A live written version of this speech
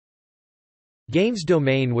Games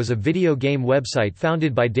Domain was a video game website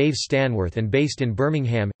founded by Dave Stanworth and based in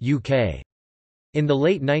Birmingham, UK. In the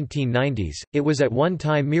late 1990s, it was at one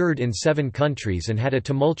time mirrored in 7 countries and had a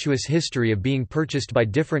tumultuous history of being purchased by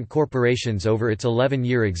different corporations over its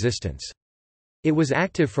 11-year existence. It was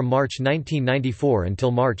active from March 1994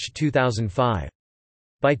 until March 2005.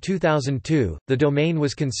 By 2002, the domain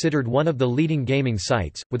was considered one of the leading gaming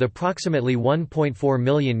sites, with approximately 1.4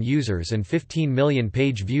 million users and 15 million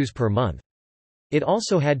page views per month. It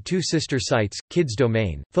also had 2 sister sites, Kids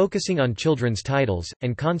Domain, focusing on children's titles,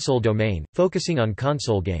 and Console Domain, focusing on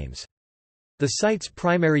console games. The site's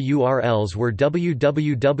primary URLs were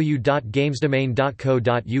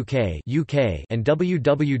www.gamesdomain.co.uk and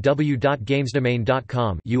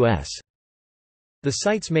www.gamesdomain.com US. The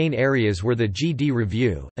site's main areas were the GD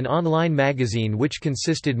Review, an online magazine which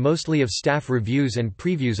consisted mostly of staff reviews and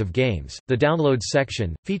previews of games, the Downloads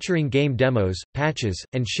section, featuring game demos, patches,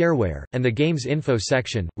 and shareware, and the Games Info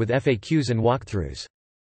section, with FAQs and walkthroughs.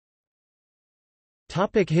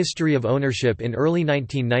 History of ownership. In early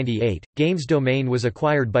 1998, Games Domain was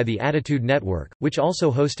acquired by the Attitude Network, which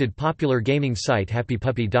also hosted popular gaming site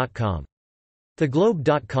HappyPuppy.com.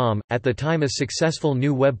 TheGlobe.com, at the time a successful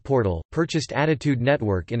new web portal, purchased Attitude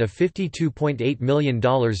Network in a $52.8 million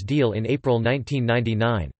deal in April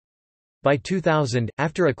 1999. By 2000,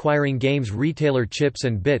 after acquiring games retailer Chips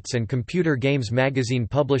and Bits and computer games magazine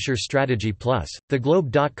publisher Strategy Plus,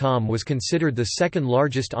 TheGlobe.com was considered the second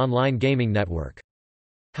largest online gaming network.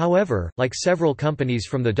 However, like several companies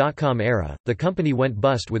from the dot-com era, the company went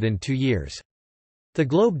bust within 2 years.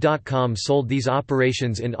 TheGlobe.com sold these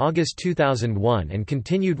operations in August 2001 and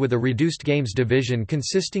continued with a reduced games division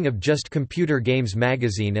consisting of just Computer Games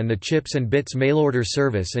Magazine and the Chips and Bits mail-order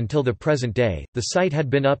service until the present day. The site had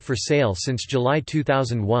been up for sale since July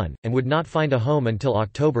 2001, and would not find a home until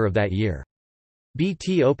October of that year.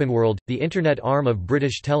 BT Openworld, the internet arm of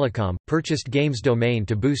British Telecom, purchased Games Domain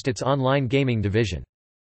to boost its online gaming division.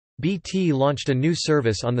 BT launched a new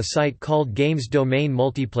service on the site called Games Domain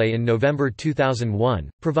Multiplay in November 2001,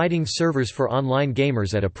 providing servers for online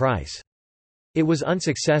gamers at a price. It was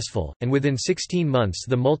unsuccessful, and within 16 months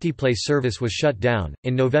the Multiplay service was shut down.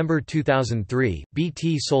 In November 2003,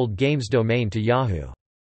 BT sold Games Domain to Yahoo.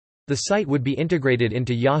 The site would be integrated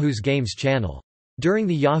into Yahoo's Games channel. During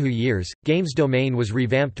the Yahoo years, Games Domain was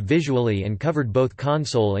revamped visually and covered both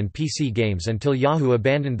console and PC games until Yahoo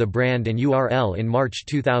abandoned the brand and URL in March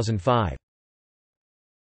 2005.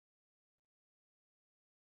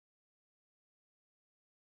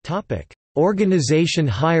 Organization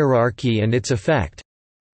hierarchy and its effect.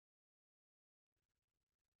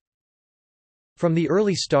 From the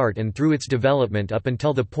early start and through its development up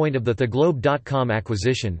until the point of the TheGlobe.com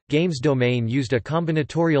acquisition, Games Domain used a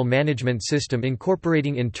combinatorial management system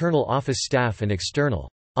incorporating internal office staff and external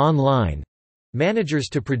online managers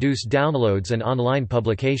to produce downloads and online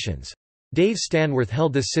publications. Dave Stanworth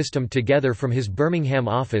held this system together from his Birmingham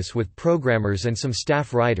office with programmers and some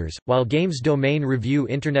staff writers, while Games Domain Review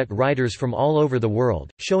Internet writers from all over the world,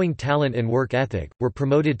 showing talent and work ethic, were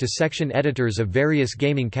promoted to section editors of various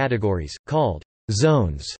gaming categories, called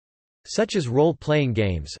zones, such as role-playing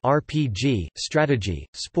games, RPG, strategy,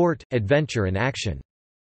 sport, adventure and action.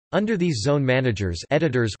 Under these zone managers,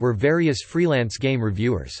 editors were various freelance game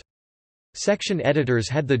reviewers. Section editors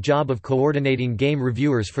had the job of coordinating game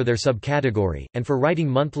reviewers for their subcategory, and for writing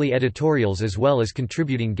monthly editorials as well as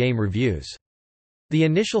contributing game reviews. The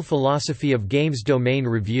initial philosophy of Games Domain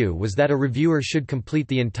Review was that a reviewer should complete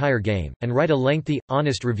the entire game, and write a lengthy,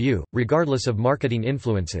 honest review, regardless of marketing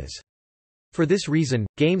influences. For this reason,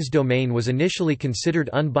 Games Domain was initially considered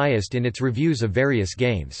unbiased in its reviews of various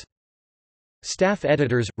games. Staff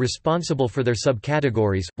editors, responsible for their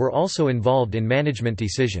subcategories, were also involved in management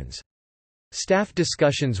decisions. Staff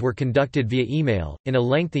discussions were conducted via email, in a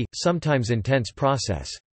lengthy, sometimes intense process.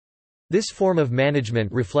 This form of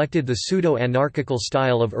management reflected the pseudo-anarchical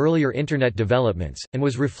style of earlier Internet developments, and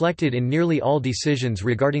was reflected in nearly all decisions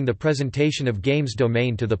regarding the presentation of Games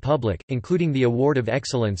Domain to the public, including the award of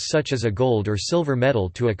excellence such as a gold or silver medal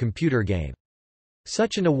to a computer game.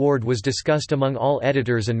 Such an award was discussed among all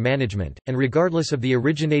editors and management, and regardless of the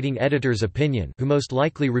originating editor's opinion, who most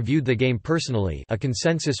likely reviewed the game personally, a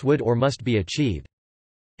consensus would or must be achieved.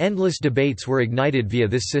 Endless debates were ignited via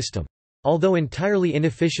this system. Although entirely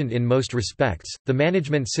inefficient in most respects, the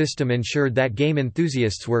management system ensured that game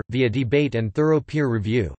enthusiasts were, via debate and thorough peer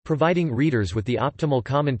review, providing readers with the optimal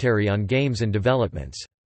commentary on games and developments.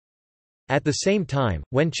 At the same time,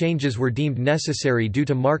 when changes were deemed necessary due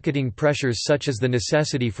to marketing pressures such as the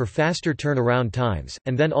necessity for faster turnaround times,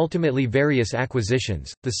 and then ultimately various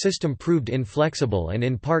acquisitions, the system proved inflexible and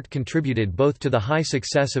in part contributed both to the high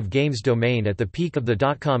success of Games Domain at the peak of the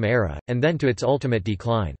dot-com era, and then to its ultimate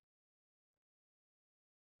decline.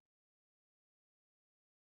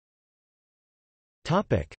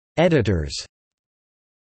 Editors.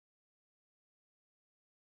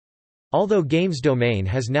 Although Games Domain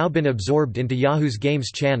has now been absorbed into Yahoo's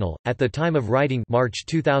Games Channel, at the time of writing March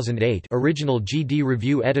 2008, original GD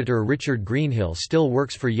review editor Richard Greenhill still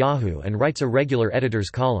works for Yahoo and writes a regular editor's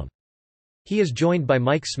column. He is joined by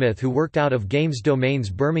Mike Smith, who worked out of Games Domain's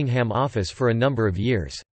Birmingham office for a number of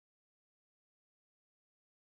years.